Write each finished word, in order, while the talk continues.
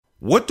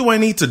What do I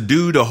need to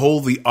do to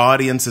hold the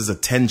audience's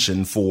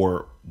attention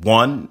for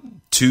 1,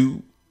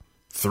 2,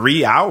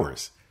 3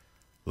 hours?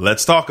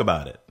 Let's talk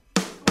about it.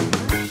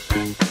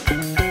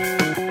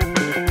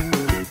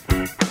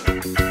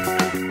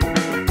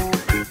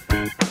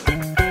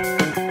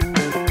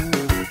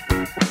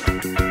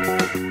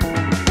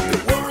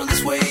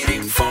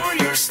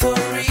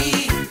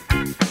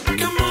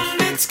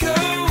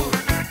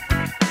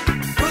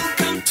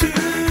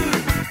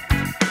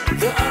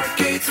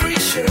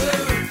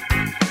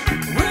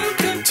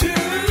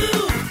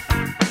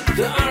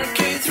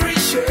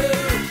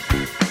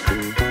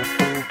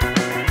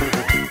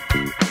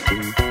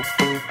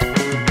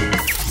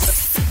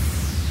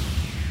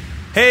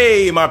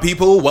 Hey, my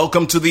people,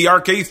 welcome to the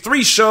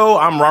RK3 show.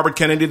 I'm Robert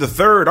Kennedy III,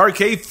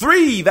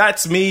 RK3,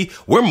 that's me.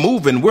 We're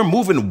moving.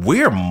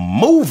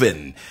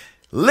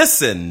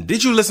 Listen,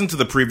 did you listen to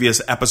the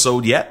previous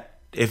episode yet?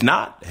 If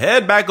not,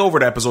 head back over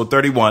to episode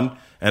 31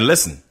 and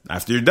listen.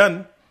 After you're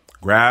done,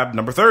 grab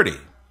number 30.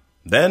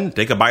 Then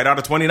take a bite out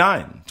of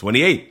 29,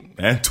 28,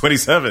 and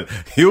 27.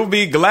 You'll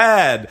be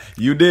glad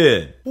you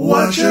did.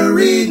 What you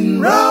reading,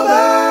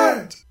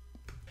 Robert?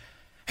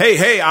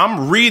 Hey,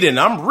 I'm reading.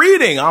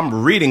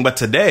 But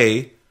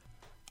today,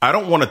 I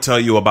don't want to tell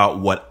you about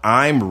what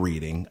I'm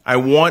reading. I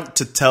want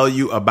to tell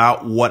you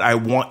about what I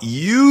want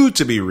you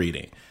to be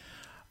reading.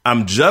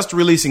 I'm just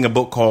releasing a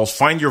book called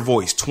Find Your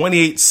Voice,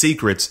 28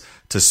 Secrets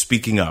to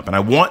Speaking Up. And I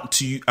want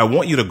you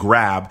to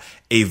grab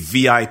a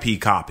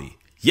VIP copy.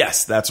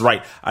 Yes, that's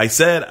right. I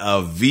said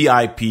a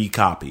VIP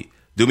copy.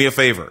 Do me a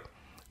favor.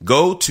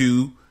 Go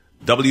to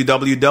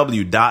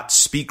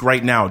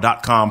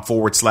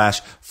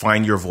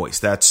www.speakrightnow.com/find your voice.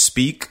 That's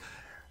speak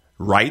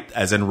right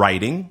as in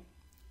writing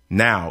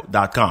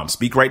now.com.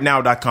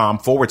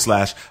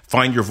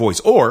 Speakrightnow.com/find your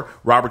voice or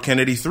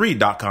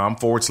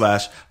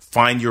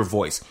robertkennedy3.com/find your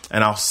voice.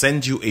 And I'll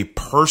send you a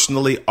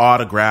personally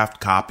autographed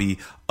copy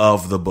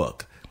of the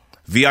book.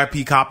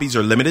 VIP copies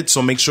are limited,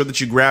 so make sure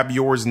that you grab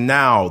yours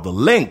now. The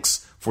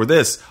links for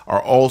this are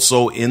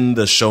also in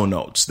the show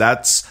notes.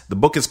 The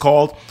book is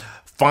called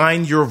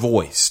Find Your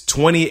Voice,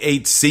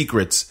 28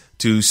 Secrets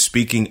to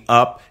Speaking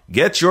Up.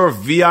 Get your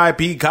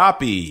VIP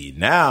copy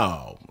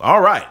now. All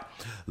right,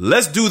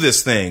 let's do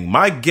this thing.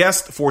 My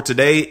guest for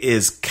today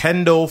is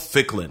Kendall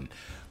Ficklin.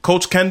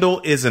 Coach Kendall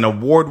is an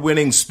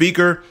award-winning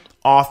speaker,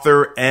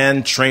 author,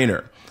 and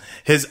trainer.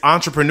 His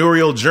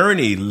entrepreneurial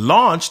journey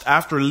launched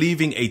after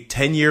leaving a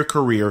 10-year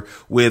career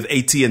with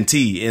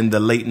AT&T in the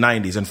late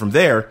 90s. And from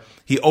there,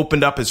 he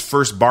opened up his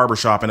first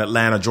barbershop in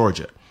Atlanta,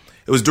 Georgia.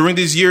 It was during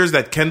these years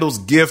that Kendall's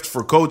gift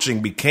for coaching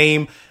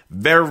became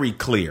very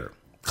clear.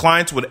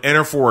 Clients would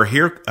enter for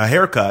a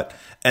haircut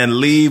and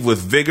leave with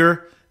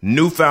vigor,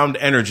 newfound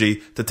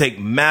energy to take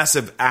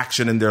massive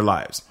action in their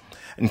lives.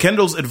 And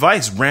Kendall's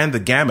advice ran the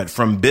gamut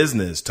from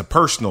business to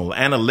personal,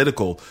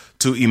 analytical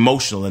to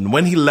emotional. And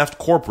when he left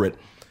corporate,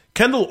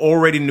 Kendall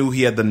already knew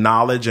he had the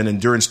knowledge and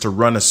endurance to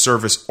run a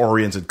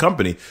service-oriented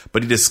company,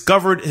 but he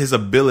discovered his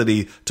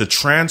ability to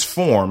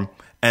transform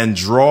and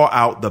draw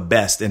out the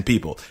best in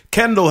people.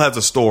 Kendall has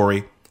a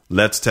story.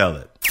 Let's tell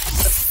it.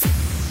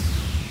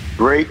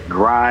 Great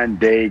grind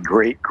day.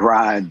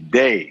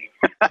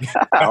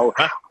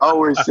 I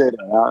always say that.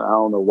 I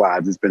don't know why.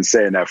 I've just been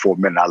saying that for a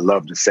minute. I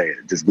love to say it.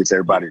 It just gets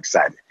everybody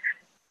excited.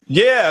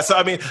 Yeah.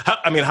 So,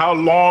 how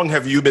long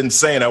have you been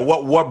saying that?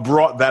 What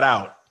brought that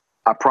out?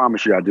 I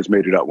promise you, I just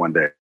made it up one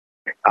day.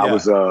 I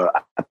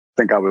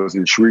think I was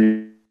in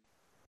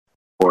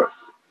Shreveport,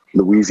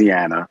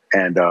 Louisiana,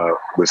 and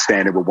was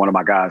standing with one of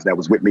my guys that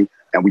was with me,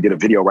 and we did a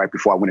video right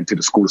before I went into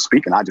the school to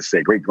speak, and I just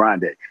said, great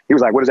grind day. He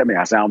was like, what does that mean?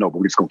 I said, I don't know, but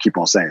we're just going to keep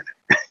on saying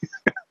it.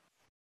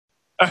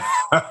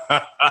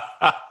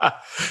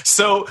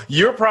 So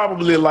you're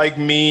probably like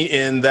me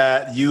in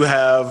that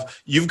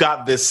you've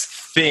got this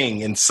thing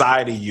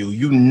inside of you.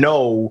 You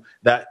know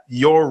that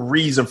your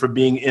reason for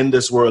being in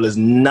this world is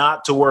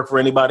not to work for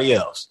anybody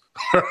else.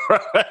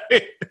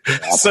 Right?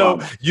 So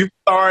you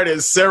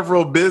started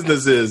several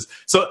businesses.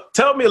 So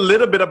tell me a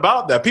little bit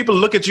about that. People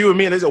look at you and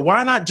me and they say,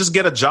 why not just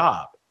get a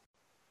job?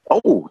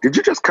 Oh, did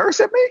you just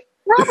curse at me,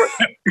 Robert?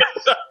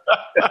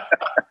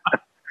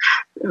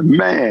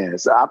 Man,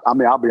 so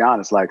I'll be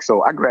honest.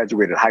 So I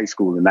graduated high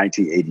school in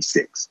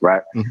 1986,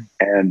 right? Mm-hmm.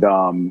 And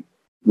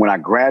when I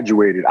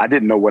graduated, I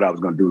didn't know what I was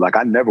going to do.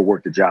 I never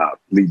worked a job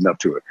leading up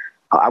to it.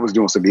 I was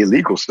doing some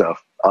illegal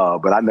stuff,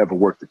 but I never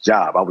worked a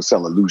job. I was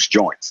selling loose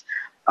joints.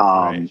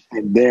 Right.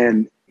 And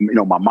then,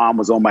 my mom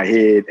was on my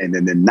head. And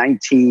then in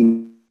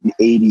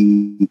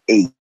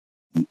 1988,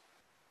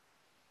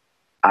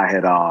 I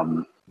had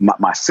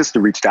my sister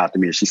reached out to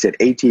me and she said,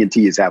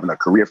 AT&T is having a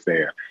career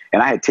fair.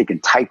 And I had taken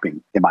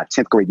typing in my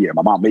 10th grade year.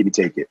 My mom made me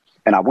take it.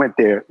 And I went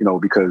there,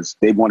 because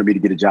they wanted me to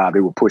get a job. They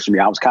were pushing me.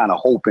 I was kind of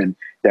hoping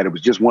that it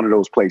was just one of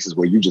those places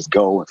where you just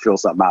go and fill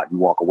something out and you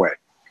walk away.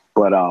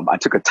 But I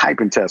took a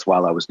typing test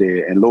while I was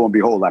there. And lo and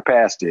behold, I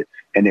passed it.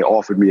 And they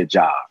offered me a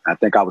job. I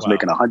think I was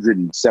making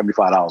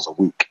 $175 a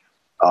week,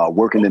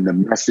 working in the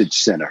message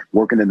center.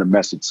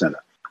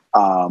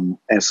 And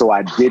so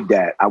I did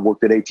that. I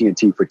worked at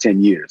AT&T for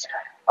 10 years.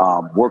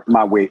 worked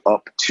my way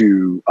up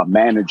to a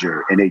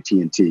manager in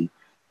AT&T.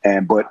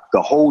 But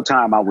the whole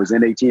time I was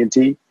in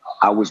AT&T,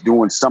 I was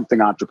doing something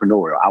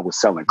entrepreneurial. I was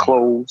selling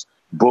clothes,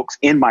 books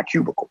in my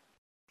cubicle.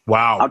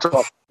 Wow. I'm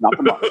talking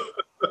about,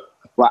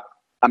 well,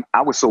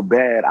 I was so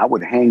bad, I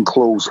would hang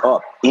clothes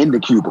up in the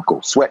cubicle,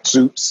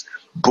 sweatsuits,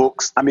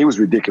 books. I mean, it was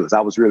ridiculous.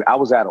 I was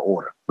out of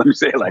order. Let me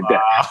say it like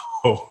that.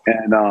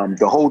 And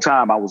the whole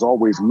time I was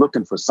always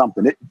looking for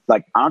something.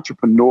 Like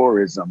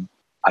entrepreneurism,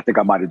 I think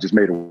I might have just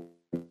made a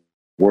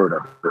word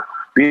of it.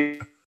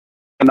 Being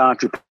an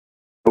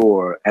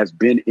entrepreneur has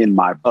been in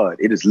my blood.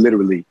 It is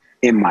literally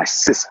in my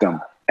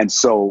system. And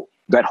so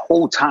that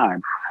whole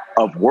time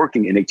of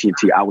working in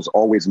AT&T, I was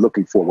always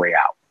looking for a way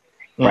out,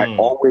 right?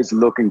 Always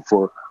looking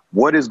for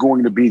what is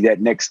going to be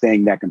that next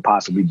thing that can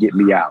possibly get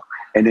me out.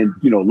 And then,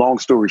 long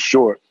story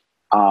short,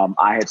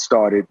 I had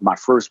started my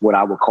first, what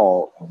I would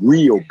call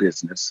real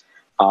business.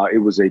 It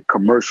was a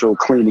commercial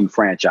cleaning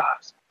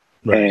franchise.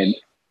 Right. And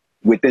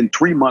within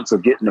 3 months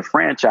of getting the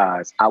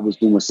franchise, I was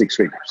doing six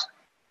figures.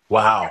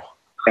 Wow.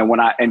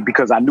 And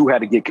because I knew how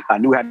to get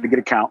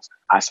accounts,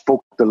 I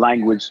spoke the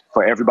language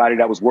for everybody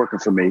that was working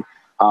for me.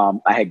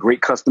 I had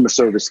great customer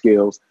service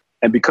skills.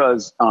 And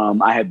because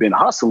I had been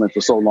hustling for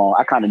so long,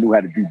 I kind of knew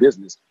how to do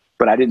business,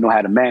 but I didn't know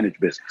how to manage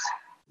business.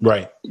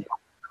 Right.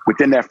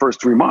 Within that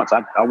first 3 months,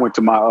 I went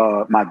to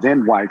my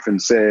then wife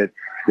and said,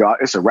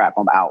 it's a wrap.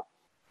 I'm out.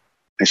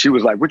 And she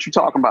was like, what you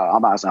talking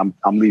about?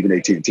 I'm leaving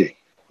AT&T.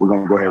 We're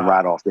going to go ahead and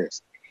ride off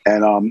this.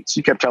 And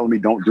she kept telling me,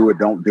 don't do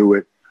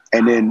it.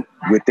 And then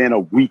within a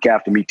week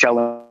after me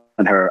telling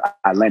her,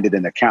 I landed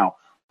an account.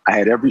 I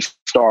had every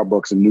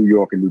Starbucks in New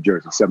York and New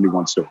Jersey,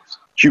 71 stores.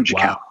 Huge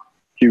account.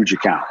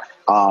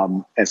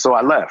 And so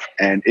I left,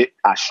 and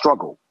I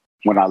struggled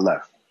when I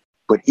left.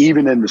 But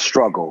even in the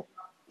struggle,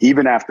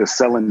 even after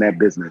selling that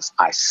business,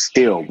 I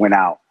still went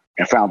out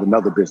and found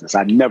another business.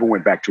 I never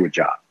went back to a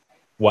job.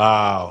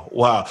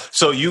 Wow.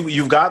 So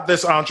you've got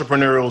this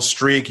entrepreneurial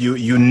streak.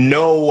 You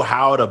know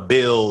how to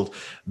build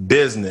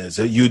business.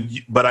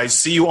 But I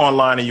see you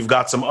online, and you've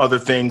got some other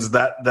things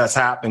that's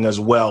happening as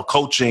well,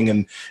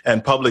 coaching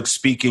and public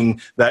speaking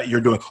that you're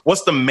doing.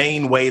 What's the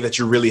main way that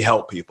you really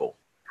help people?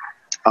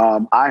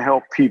 I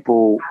help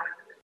people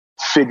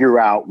figure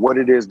out what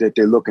it is that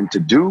they're looking to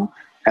do,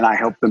 and I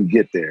help them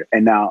get there.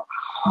 And now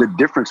the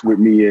difference with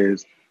me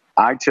is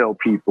I tell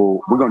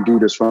people we're going to do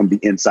this from the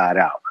inside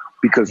out,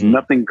 because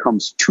nothing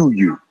comes to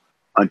you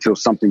until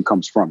something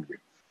comes from you.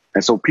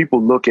 And so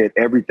people look at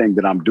everything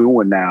that I'm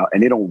doing now,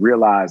 and they don't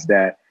realize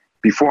that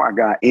before I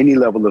got any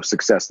level of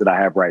success that I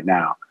have right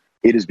now,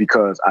 it is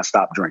because I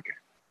stopped drinking,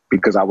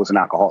 because I was an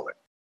alcoholic.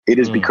 It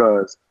is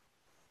because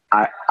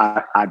I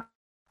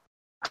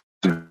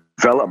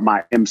developed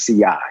my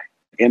MCI.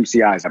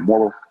 MCI is a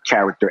moral,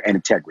 character, and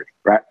integrity,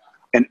 right?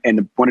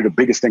 And one of the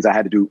biggest things I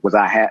had to do was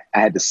I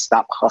had to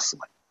stop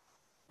hustling.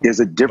 There's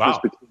a difference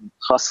between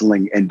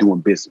hustling and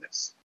doing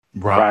business.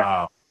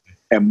 Right?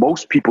 And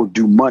most people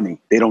do money.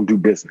 They don't do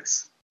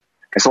business.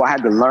 And so I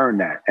had to learn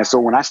that. And so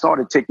when I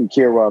started taking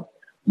care of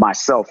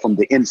myself from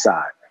the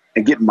inside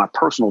and getting my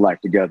personal life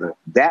together,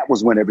 that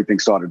was when everything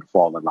started to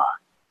fall in line.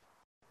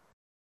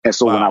 And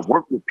so when I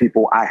work with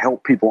people, I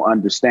help people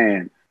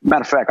understand.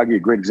 Matter of fact, I'll give you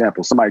a great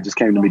example. Somebody just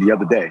came to me the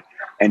other day,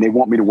 and they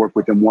want me to work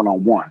with them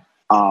one-on-one.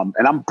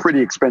 And I'm pretty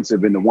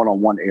expensive in the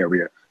one-on-one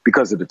area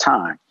because of the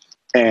time.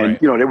 And,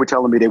 they were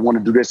telling me they want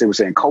to do this. They were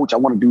saying, Coach, I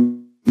want to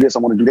do this. I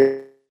want to do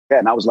that.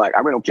 And I was like, I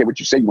really don't care what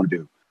you say you want to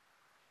do.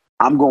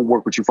 I'm going to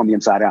work with you from the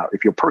inside out.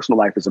 If your personal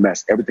life is a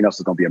mess, everything else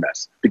is going to be a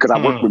mess, because I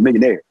work with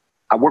millionaires.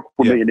 I work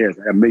with millionaires.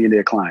 I have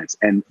millionaire clients.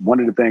 And one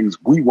of the things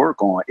we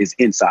work on is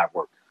inside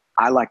work.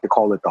 I like to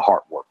call it the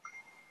heart work.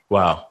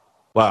 Wow.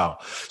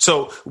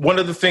 So one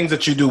of the things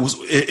that you do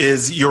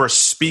is you're a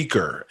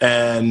speaker,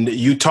 and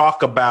you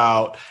talk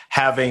about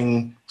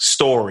having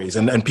stories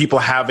and people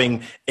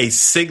having a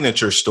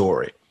signature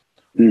story.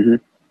 Mm-hmm.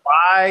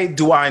 Why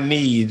do I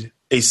need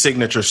a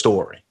signature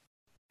story?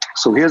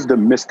 So here's the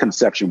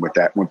misconception with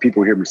that when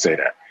people hear me say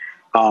that.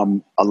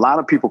 A lot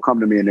of people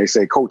come to me and they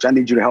say, Coach, I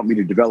need you to help me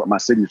to develop my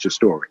signature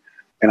story.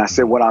 And I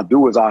said, what I'll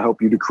do is I'll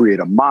help you to create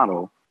a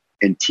model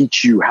and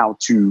teach you how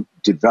to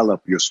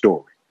develop your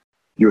story.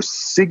 Your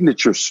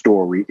signature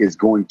story is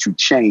going to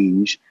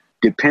change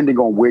depending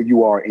on where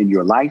you are in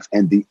your life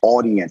and the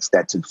audience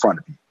that's in front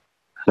of you.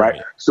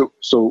 Right. So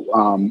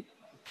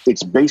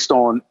it's based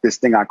on this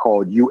thing I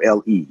call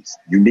ULEs,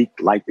 unique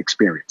life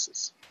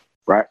experiences.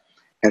 Right.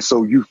 And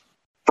so you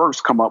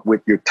first come up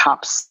with your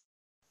top 5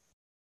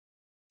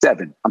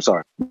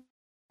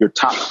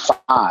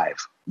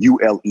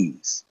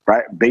 ULEs,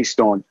 right? Based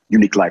on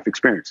unique life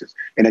experiences.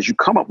 And as you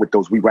come up with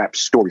those, we wrap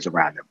stories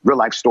around them, real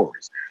life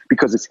stories,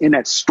 because it's in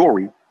that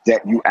story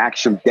that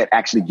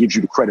actually gives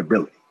you the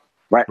credibility,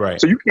 right?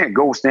 So you can't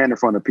go stand in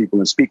front of people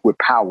and speak with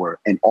power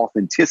and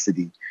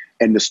authenticity,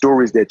 and the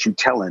stories that you're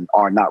telling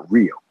are not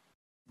real.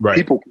 Right.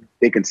 People,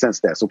 they can sense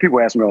that. So people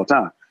ask me all the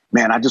time,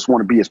 man, I just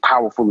want to be as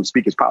powerful and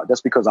speak as powerful.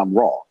 That's because I'm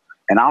raw.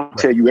 And I'll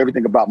tell you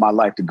everything about my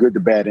life, the good, the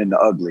bad, and the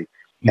ugly.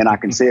 And I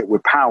can say it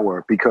with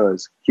power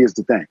because here's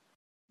the thing.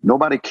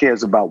 Nobody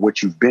cares about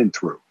what you've been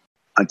through.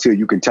 until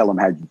you can tell them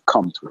how you've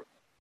come through.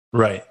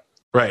 Right.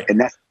 Right.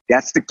 And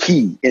that's the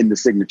key in the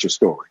signature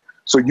story.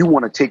 So you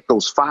want to take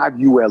those 5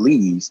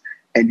 ULEs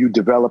and you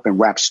develop and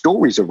wrap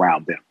stories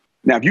around them.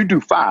 Now, if you do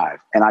 5,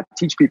 and I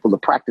teach people to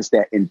practice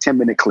that in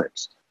 10-minute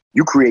clips,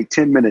 you create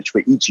 10 minutes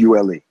for each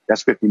ULE.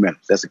 That's 50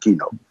 minutes. That's a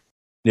keynote.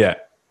 Yeah.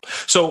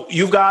 So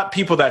you've got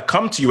people that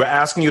come to you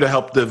asking you to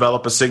help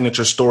develop a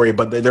signature story,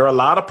 but there are a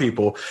lot of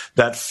people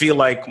that feel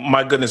like,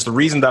 my goodness, the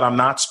reason that I'm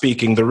not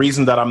speaking, the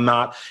reason that I'm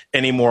not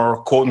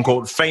anymore, quote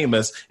unquote,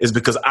 famous is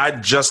because I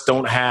just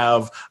don't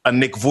have a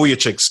Nick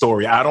Vujicic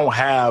story. I don't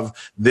have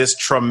this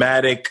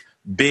traumatic,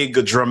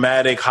 big,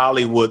 dramatic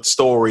Hollywood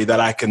story that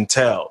I can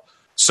tell.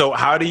 So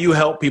how do you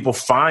help people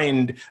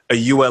find a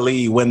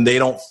ULE when they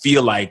don't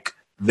feel like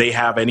they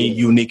have any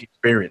unique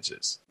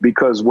experiences?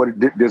 Because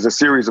there's a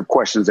series of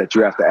questions that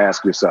you have to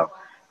ask yourself.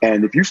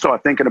 And if you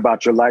start thinking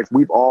about your life,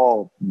 we've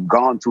all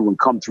gone through and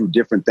come through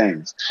different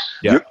things.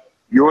 Yeah.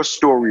 Your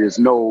story is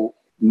no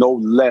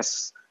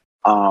less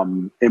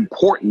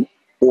important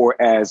or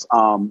as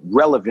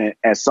relevant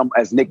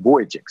as Nick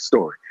Vujicic's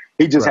story.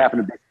 He just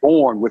happened to be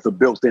born with a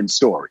built-in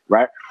story,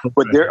 right?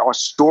 But there are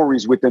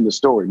stories within the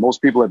story. Most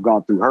people have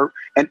gone through hurt.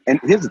 And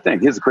here's the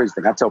thing. Here's the crazy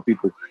thing. I tell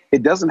people,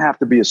 it doesn't have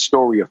to be a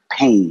story of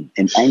pain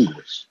and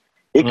anguish.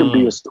 It can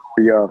be a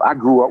story of, I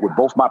grew up with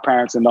both my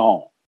parents in the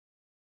home.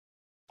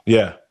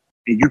 Yeah.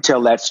 And you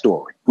tell that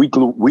story. We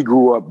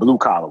grew up blue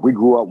collar. We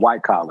grew up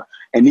white collar.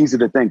 And these are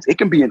the things. It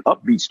can be an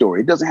upbeat story.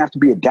 It doesn't have to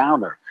be a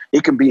downer.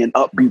 It can be an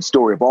upbeat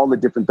story of all the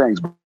different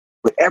things.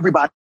 But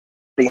everybody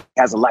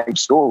has a life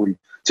story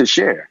to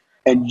share.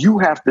 And you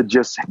have to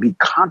just be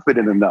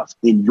confident enough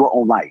in your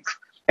own life.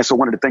 And so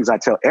one of the things I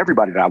tell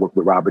everybody that I work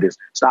with, Robert, is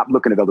stop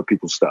looking at other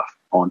people's stuff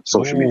on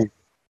social media.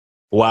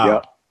 Wow.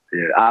 Yep.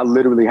 Yeah, I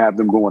literally have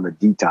them go on a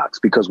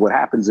detox, because what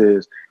happens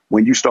is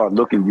when you start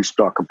looking, you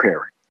start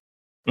comparing.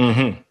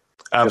 Mm-hmm.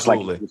 Absolutely. Just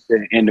like you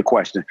said in the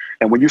question.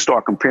 And when you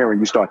start comparing,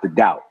 you start to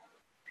doubt.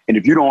 And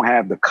if you don't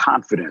have the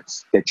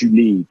confidence that you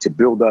need to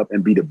build up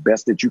and be the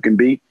best that you can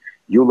be,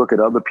 you'll look at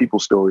other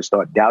people's stories,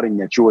 start doubting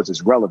that yours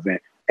is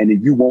relevant, and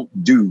then you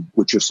won't do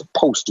what you're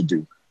supposed to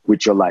do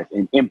with your life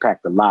and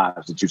impact the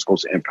lives that you're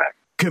supposed to impact.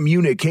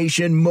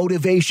 Communication,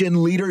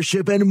 motivation,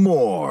 leadership, and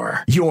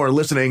more. You're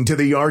listening to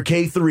the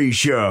RK3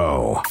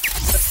 Show.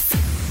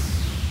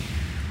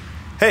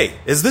 Hey,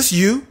 is this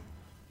you?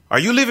 Are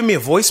you leaving me a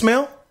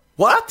voicemail?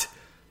 What?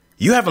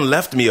 You haven't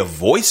left me a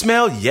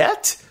voicemail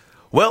yet?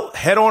 Well,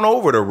 head on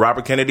over to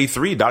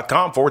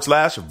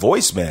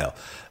robertkennedy3.com/voicemail.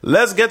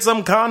 Let's get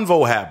some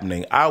convo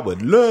happening. I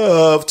would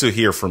love to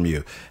hear from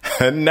you.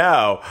 And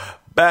now,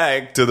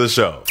 back to the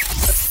show.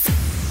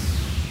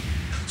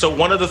 So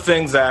one of the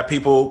things that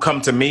people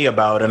come to me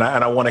about, and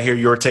I want to hear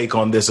your take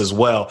on this as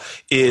well,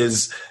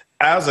 is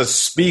as a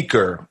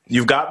speaker,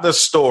 you've got the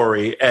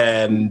story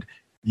and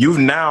you've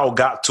now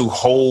got to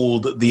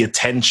hold the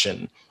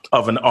attention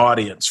of an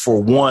audience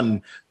for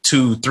 1,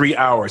 2, 3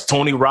 hours.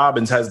 Tony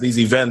Robbins has these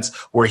events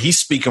where he's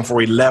speaking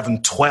for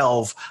 11,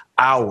 12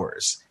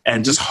 hours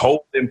and just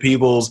holding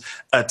people's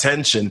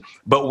attention.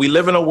 But we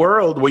live in a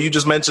world where you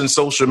just mentioned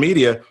social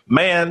media.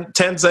 Man,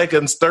 10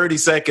 seconds, 30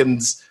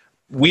 seconds,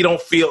 we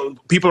don't feel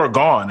people are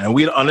gone. And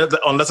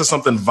unless it's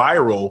something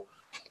viral,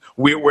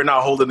 we're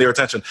not holding their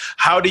attention.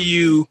 How do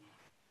you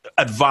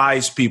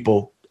advise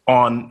people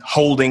on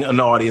holding an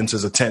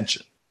audience's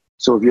attention?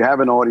 So if you have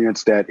an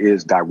audience that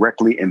is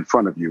directly in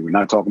front of you, we're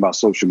not talking about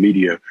social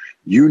media,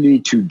 you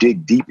need to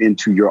dig deep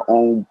into your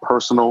own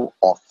personal,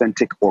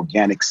 authentic,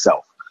 organic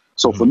self.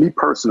 So for me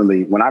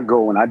personally, when I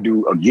go and I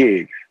do a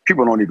gig,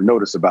 people don't even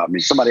notice about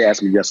me. Somebody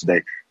asked me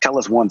yesterday, tell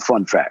us one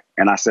fun fact.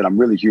 And I said, I'm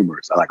really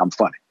humorous. I'm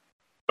funny.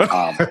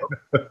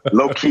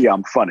 Low key,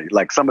 I'm funny.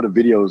 Like some of the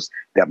videos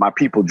that my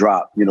people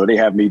drop, they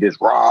have me this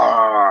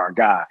raw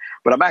guy,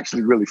 but I'm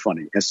actually really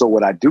funny. And so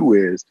what I do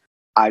is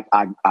I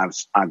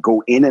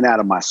go in and out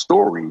of my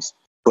stories,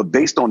 but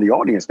based on the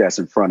audience that's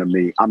in front of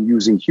me, I'm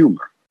using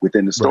humor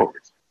within the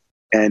stories.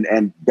 Right.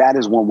 And that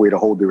is one way to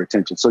hold their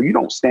attention. So you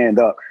don't stand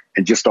up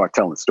and just start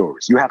telling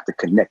stories. You have to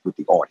connect with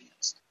the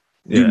audience.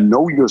 Yeah. You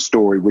know your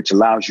story, which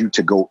allows you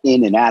to go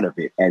in and out of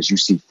it as you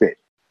see fit.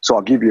 So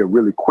I'll give you a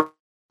really quick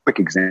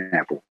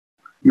example.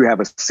 You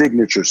have a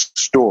signature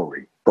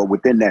story, but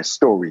within that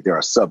story, there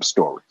are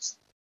sub-stories.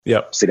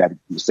 Yep. Say that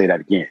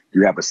again.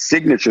 You have a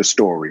signature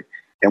story,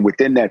 and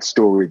within that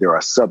story, there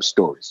are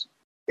sub-stories.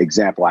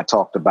 Example, I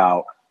talked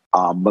about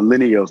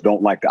millennials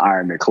don't like to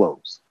iron their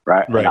clothes,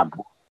 right? Right. And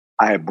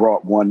I had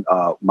brought my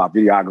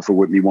videographer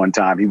with me one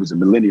time. He was a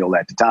millennial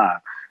at the time.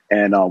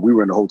 And we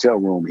were in the hotel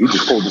room. He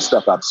just pulled the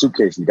stuff out of the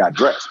suitcase and got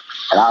dressed.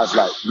 And I was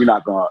like, you're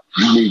not going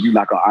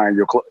to iron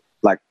your clothes?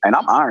 And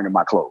I'm ironing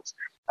my clothes.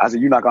 I said,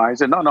 you're not going to iron? He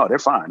said, no, they're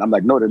fine. I'm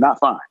like, no, they're not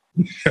fine.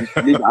 You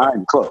need to iron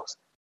your clothes.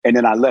 And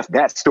then I left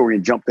that story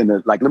and jumped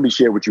into, let me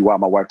share with you why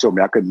my wife told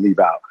me I couldn't leave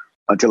out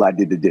until I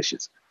did the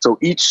dishes. So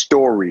each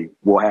story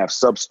will have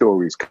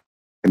sub-stories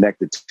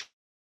connected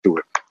to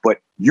it. But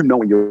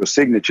knowing your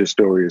signature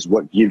story is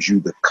what gives you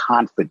the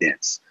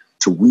confidence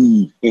to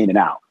weave in and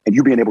out. And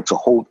you being able to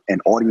hold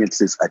an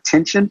audience's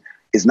attention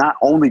is not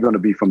only going to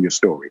be from your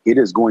story. It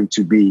is going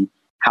to be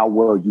how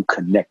well you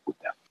connect with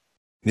them.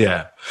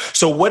 Yeah.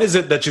 So what is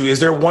it is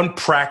there one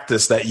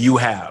practice that you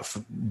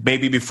have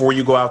maybe before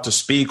you go out to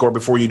speak or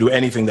before you do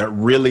anything that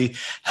really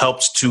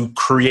helps to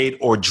create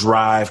or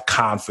drive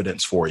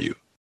confidence for you?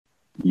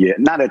 Yeah,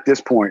 not at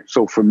this point.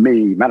 So for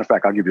me, matter of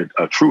fact, I'll give you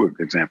a true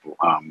example.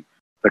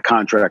 The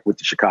contract with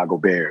the Chicago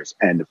Bears.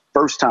 And the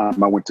first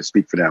time I went to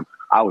speak for them,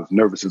 I was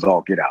nervous as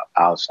all get out.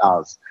 I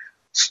was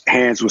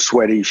hands were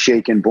sweaty,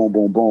 shaking, boom,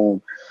 boom,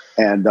 boom.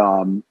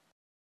 And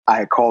I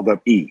had called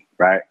up E,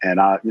 right?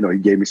 And he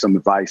gave me some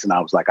advice and I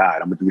was like, all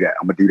right, I'm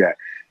gonna do that.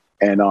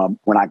 And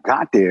when I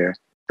got there,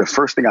 the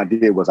first thing I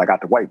did was I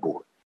got the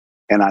whiteboard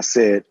and I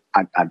said,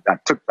 I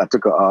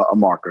took a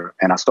marker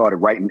and I started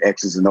writing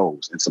X's and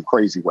O's in some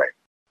crazy way.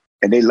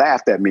 And they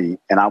laughed at me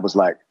and I was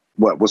like,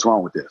 what's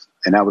wrong with this?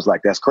 And I was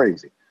like, that's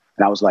crazy.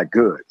 And I was like,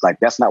 good. Like,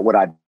 that's not what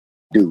I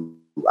do.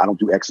 I don't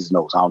do X's and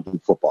O's. I don't do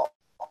football.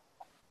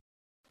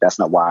 That's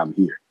not why I'm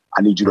here.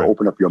 I need you to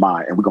open up your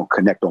mind and we're going to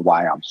connect on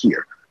why I'm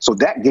here. So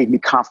that gave me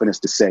confidence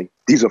to say,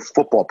 these are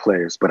football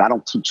players, but I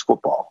don't teach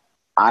football.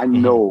 I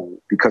know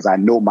because I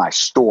know my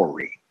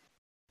story,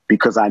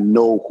 because I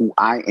know who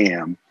I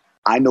am.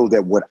 I know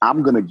that what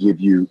I'm going to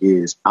give you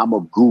is I'm a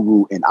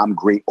guru and I'm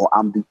great, or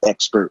I'm the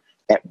expert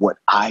at what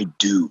I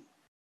do.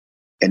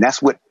 And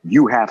that's what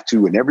you have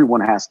to, and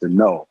everyone has to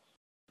know.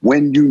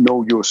 When you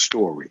know your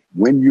story,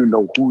 when you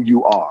know who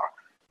you are,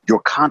 your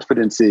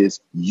confidence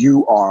is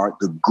you are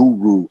the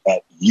guru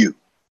at you.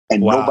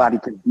 And nobody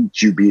can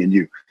beat you being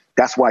you.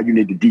 That's why you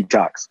need to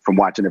detox from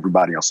watching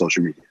everybody on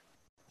social media.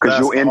 Because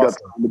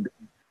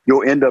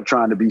you'll end up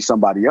trying to be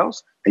somebody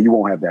else and you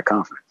won't have that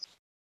confidence.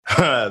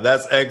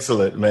 That's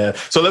excellent, man.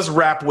 So let's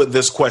wrap with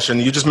this question.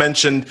 You just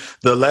mentioned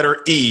the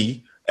letter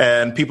E.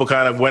 And people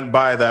kind of went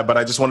by that, but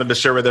I just wanted to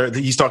share with her.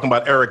 He's talking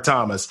about Eric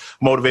Thomas,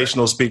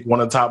 motivational speaker, one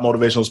of the top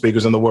motivational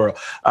speakers in the world.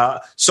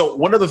 So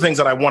one of the things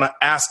that I want to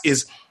ask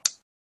is,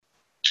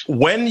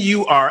 when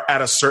you are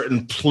at a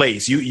certain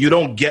place, you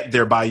don't get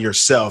there by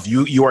yourself.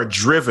 You are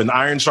driven.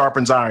 Iron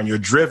sharpens iron. You're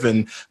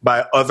driven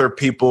by other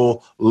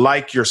people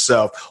like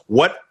yourself.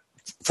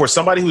 For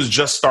somebody who's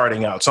just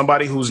starting out,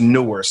 somebody who's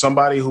newer,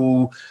 somebody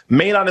who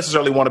may not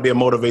necessarily want to be a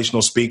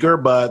motivational speaker,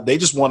 but they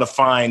just want to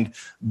find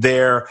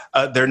their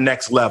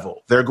next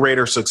level, their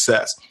greater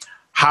success.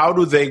 How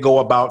do they go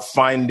about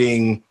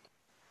finding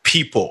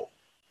people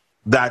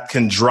that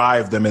can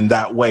drive them in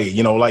that way?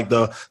 You know, like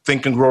the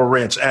Think and Grow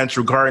Rich,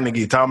 Andrew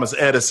Carnegie, Thomas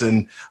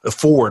Edison,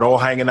 Ford, all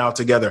hanging out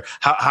together.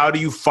 How do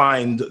you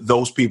find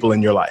those people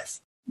in your life?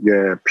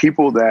 Yeah,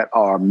 people that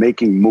are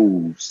making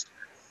moves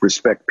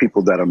respect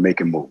people that are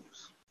making moves.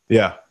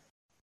 Yeah.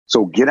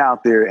 So get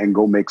out there and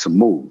go make some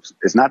moves.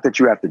 It's not that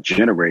you have to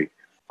generate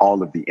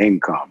all of the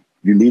income.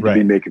 You need to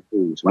be making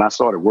moves. When I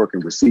started working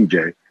with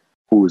CJ,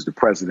 who is the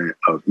president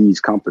of E's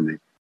company,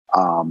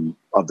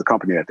 of the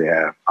company that they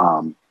have,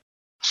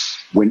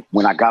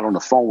 when I got on the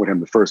phone with him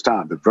the first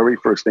time, the very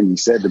first thing he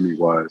said to me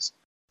was,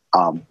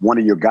 one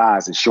of your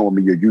guys is showing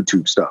me your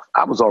YouTube stuff.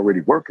 I was already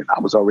working. I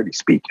was already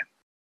speaking.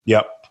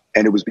 Yep.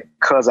 And it was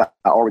because I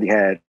already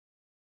had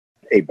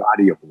a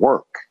body of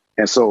work.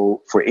 And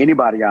so for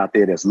anybody out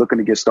there that's looking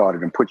to get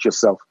started and put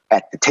yourself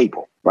at the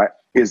table, right?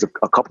 Here's a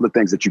couple of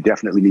things that you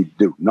definitely need to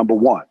do. Number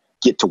one,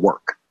 get to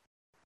work,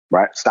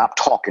 right? Stop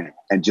talking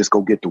and just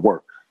go get to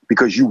work,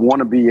 because you want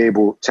to be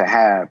able to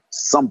have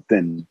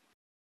something.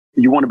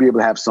 You want to be able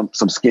to have some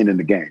skin in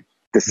the game.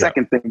 The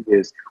second thing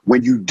is,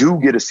 when you do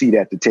get a seat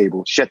at the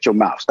table, shut your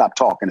mouth, stop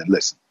talking and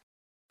listen.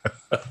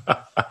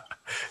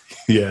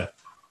 Yeah.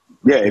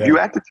 If you're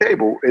at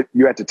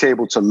the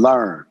table to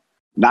learn,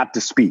 not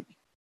to speak.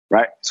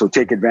 Right. So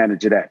take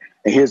advantage of that.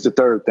 And here's the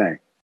third thing.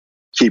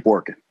 Keep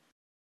working.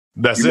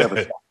 That's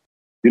it.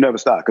 You never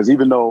stop. Because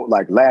even though,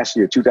 like last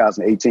year,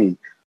 2018,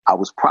 I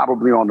was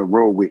probably on the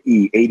road with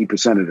E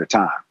 80% of the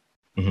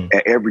time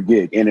at every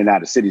gig, in and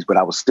out of cities, but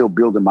I was still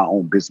building my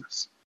own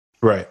business.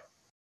 Right.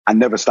 I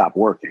never stopped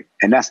working.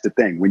 And that's the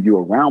thing. When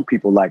you're around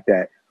people like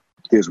that,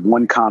 there's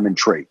one common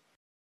trait.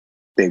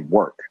 They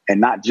work.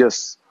 And not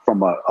just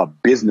from a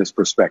business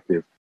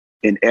perspective,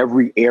 in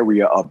every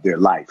area of their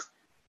life.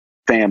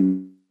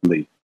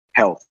 Family,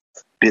 health,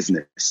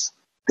 business,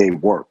 they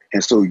work.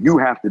 And so you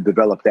have to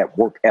develop that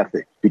work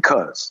ethic,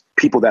 because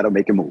people that are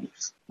making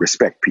moves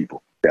respect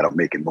people that are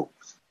making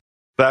moves.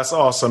 That's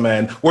awesome,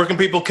 man. Where can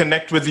people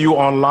connect with you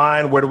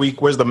online?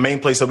 Where's the main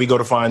place that we go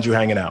to find you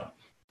hanging out?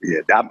 Yeah,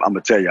 I'm going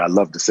to tell you, I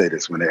love to say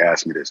this when they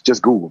ask me this.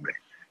 Just Google me.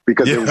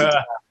 Because there was a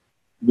time,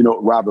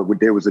 Robert,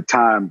 there was a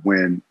time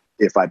when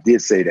if I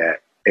did say that,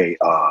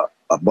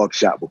 a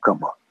mugshot would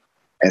come up.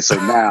 And so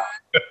now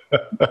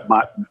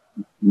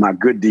my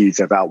good deeds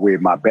have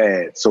outweighed my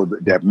bad. So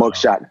that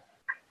mugshot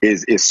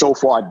is so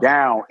far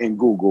down in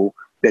Google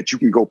that you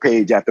can go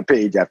page after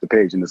page after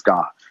page and it's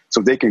gone.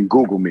 So they can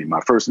Google me,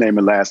 my first name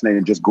and last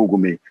name, just Google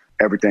me.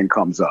 Everything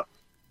comes up.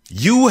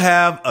 You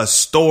have a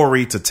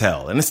story to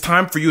tell, and it's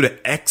time for you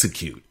to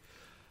execute.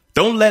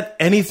 Don't let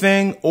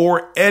anything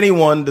or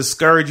anyone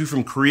discourage you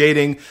from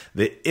creating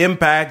the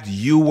impact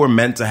you were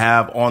meant to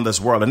have on this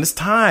world. And it's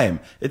time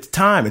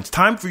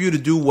for you to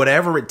do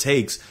whatever it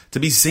takes to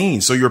be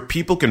seen so your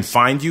people can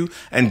find you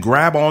and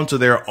grab onto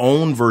their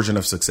own version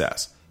of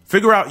success.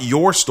 Figure out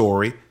your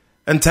story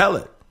and tell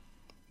it.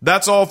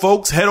 That's all,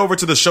 folks. Head over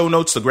to the show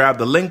notes to grab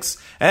the links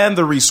and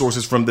the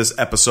resources from this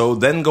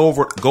episode. Then go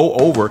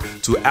over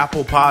to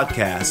Apple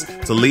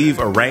Podcasts to leave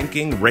a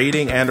ranking,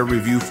 rating, and a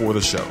review for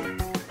the show.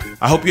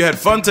 I hope you had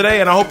fun today,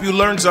 and I hope you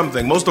learned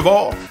something. Most of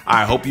all,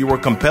 I hope you were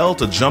compelled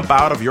to jump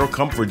out of your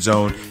comfort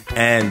zone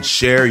and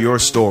share your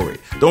story.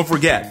 Don't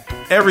forget,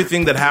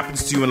 everything that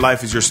happens to you in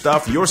life is your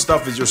stuff is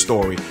your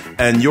story,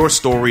 and your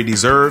story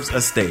deserves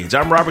a stage.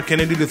 I'm Robert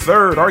Kennedy III,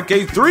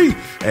 RK3,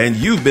 and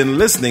you've been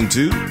listening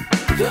to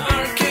The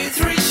RK